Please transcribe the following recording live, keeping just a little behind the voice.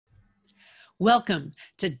Welcome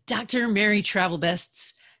to Dr. Mary Travel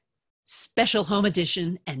Best's Special Home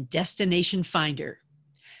Edition and Destination Finder.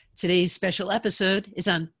 Today's special episode is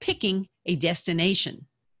on picking a destination.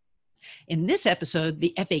 In this episode,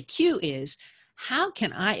 the FAQ is, how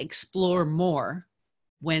can I explore more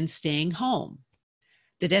when staying home?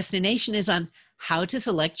 The destination is on how to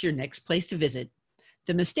select your next place to visit.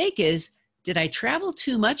 The mistake is, did I travel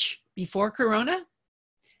too much before Corona?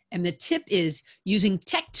 And the tip is using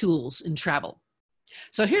tech tools in travel.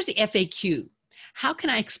 So here's the FAQ. How can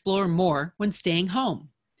I explore more when staying home?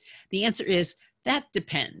 The answer is, that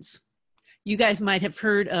depends. You guys might have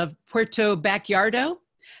heard of Puerto Backyardo.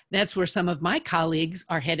 That's where some of my colleagues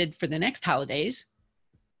are headed for the next holidays.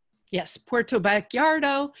 Yes, Puerto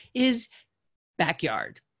Backyardo is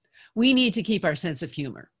backyard. We need to keep our sense of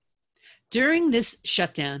humor. During this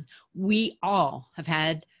shutdown, we all have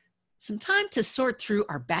had some time to sort through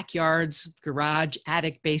our backyards, garage,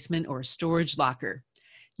 attic, basement, or storage locker.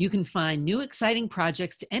 You can find new exciting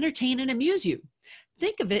projects to entertain and amuse you.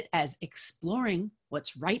 Think of it as exploring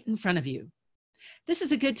what's right in front of you. This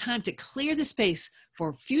is a good time to clear the space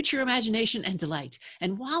for future imagination and delight.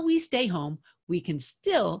 And while we stay home, we can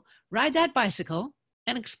still ride that bicycle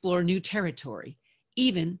and explore new territory,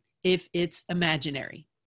 even if it's imaginary.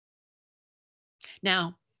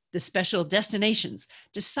 Now, the special destinations,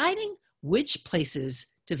 deciding which places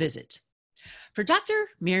to visit. For Dr.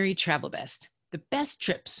 Mary Travel Best, the best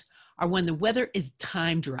trips are when the weather is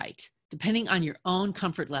timed right, depending on your own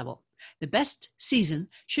comfort level. The best season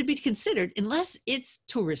should be considered unless it's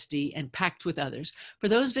touristy and packed with others. For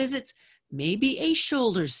those visits, maybe a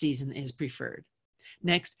shoulder season is preferred.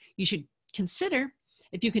 Next, you should consider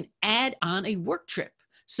if you can add on a work trip.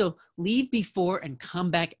 So leave before and come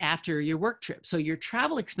back after your work trip. So your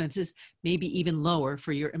travel expenses may be even lower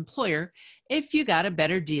for your employer if you got a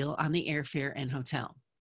better deal on the airfare and hotel.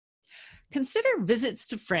 Consider visits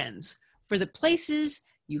to friends for the places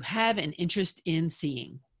you have an interest in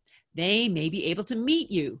seeing. They may be able to meet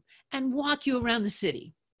you and walk you around the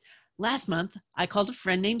city. Last month, I called a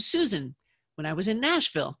friend named Susan when I was in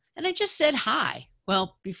Nashville, and I just said hi.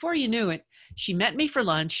 Well, before you knew it, she met me for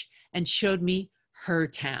lunch and showed me her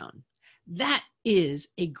town. That is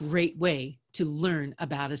a great way to learn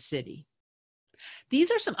about a city.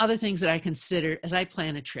 These are some other things that I consider as I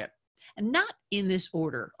plan a trip, and not in this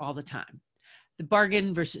order all the time. The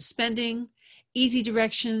bargain versus spending, easy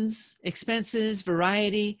directions, expenses,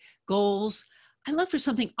 variety, goals. I look for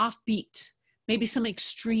something offbeat, maybe some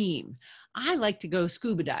extreme. I like to go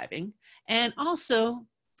scuba diving, and also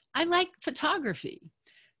I like photography.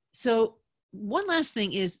 So one last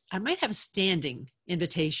thing is I might have a standing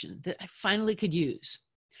invitation that I finally could use.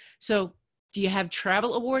 So do you have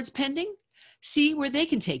travel awards pending? See where they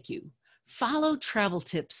can take you. Follow travel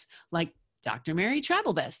tips like Dr. Mary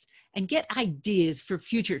Travel Best and get ideas for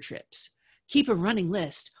future trips. Keep a running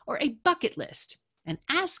list or a bucket list and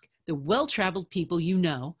ask the well-traveled people you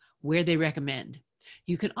know where they recommend.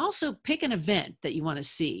 You can also pick an event that you want to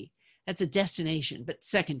see. That's a destination, but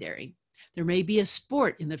secondary. There may be a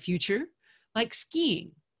sport in the future, like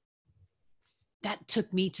skiing. That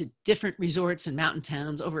took me to different resorts and mountain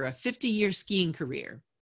towns over a 50-year skiing career.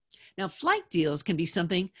 Now, flight deals can be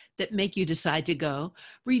something that make you decide to go.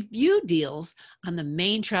 Review deals on the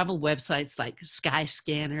main travel websites like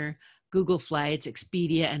Skyscanner, Google Flights,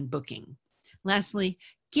 Expedia, and Booking. Lastly,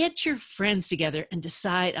 get your friends together and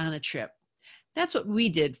decide on a trip. That's what we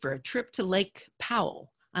did for a trip to Lake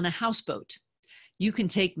Powell on a houseboat. You can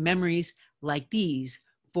take memories like these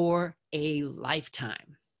for a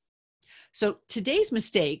lifetime. So today's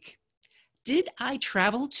mistake, did I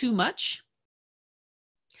travel too much?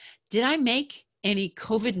 Did I make any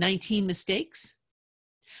COVID-19 mistakes?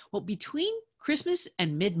 Well, between Christmas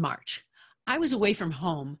and mid-March, I was away from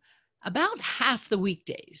home about half the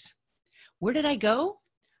weekdays. Where did I go?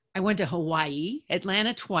 I went to Hawaii,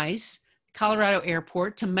 Atlanta twice, Colorado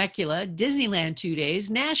Airport, Temecula, Disneyland 2 days,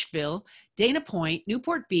 Nashville, Dana Point,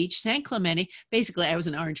 Newport Beach, San Clemente. Basically, I was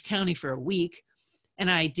in Orange County for a week, and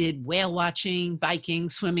I did whale watching, biking,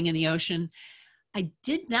 swimming in the ocean. I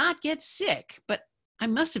did not get sick, but I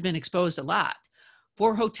must have been exposed a lot.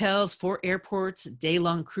 4 hotels, 4 airports, a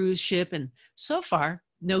day-long cruise ship, and so far,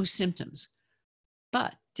 no symptoms.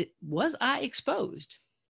 But was I exposed?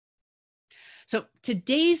 So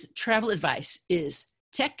today's travel advice is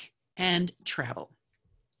tech and travel.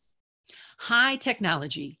 High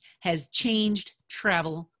technology has changed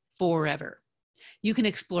travel forever. You can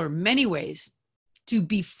explore many ways to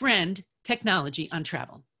befriend technology on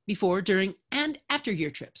travel before, during, and after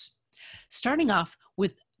your trips. Starting off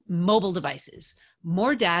with mobile devices,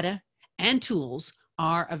 more data and tools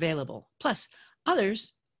are available. Plus,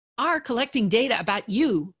 others are collecting data about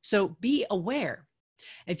you, so be aware.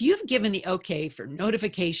 If you've given the okay for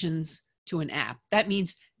notifications to an app, that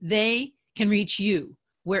means they can reach you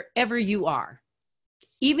wherever you are.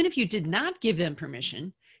 Even if you did not give them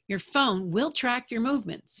permission, your phone will track your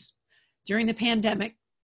movements. During the pandemic,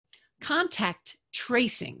 contact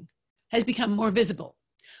tracing has become more visible.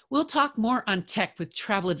 We'll talk more on tech with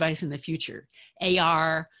travel advice in the future.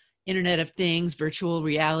 AR, Internet of Things, virtual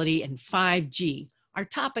reality, and 5G are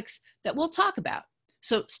topics that we'll talk about,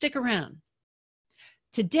 so stick around.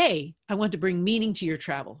 Today, I want to bring meaning to your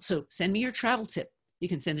travel, so send me your travel tip. You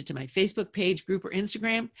can send it to my Facebook page, group, or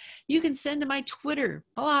Instagram. You can send to my Twitter,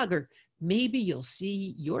 blog, or maybe you'll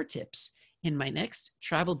see your tips in my next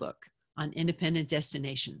travel book on independent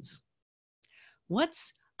destinations.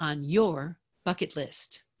 What's on your bucket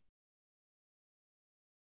list?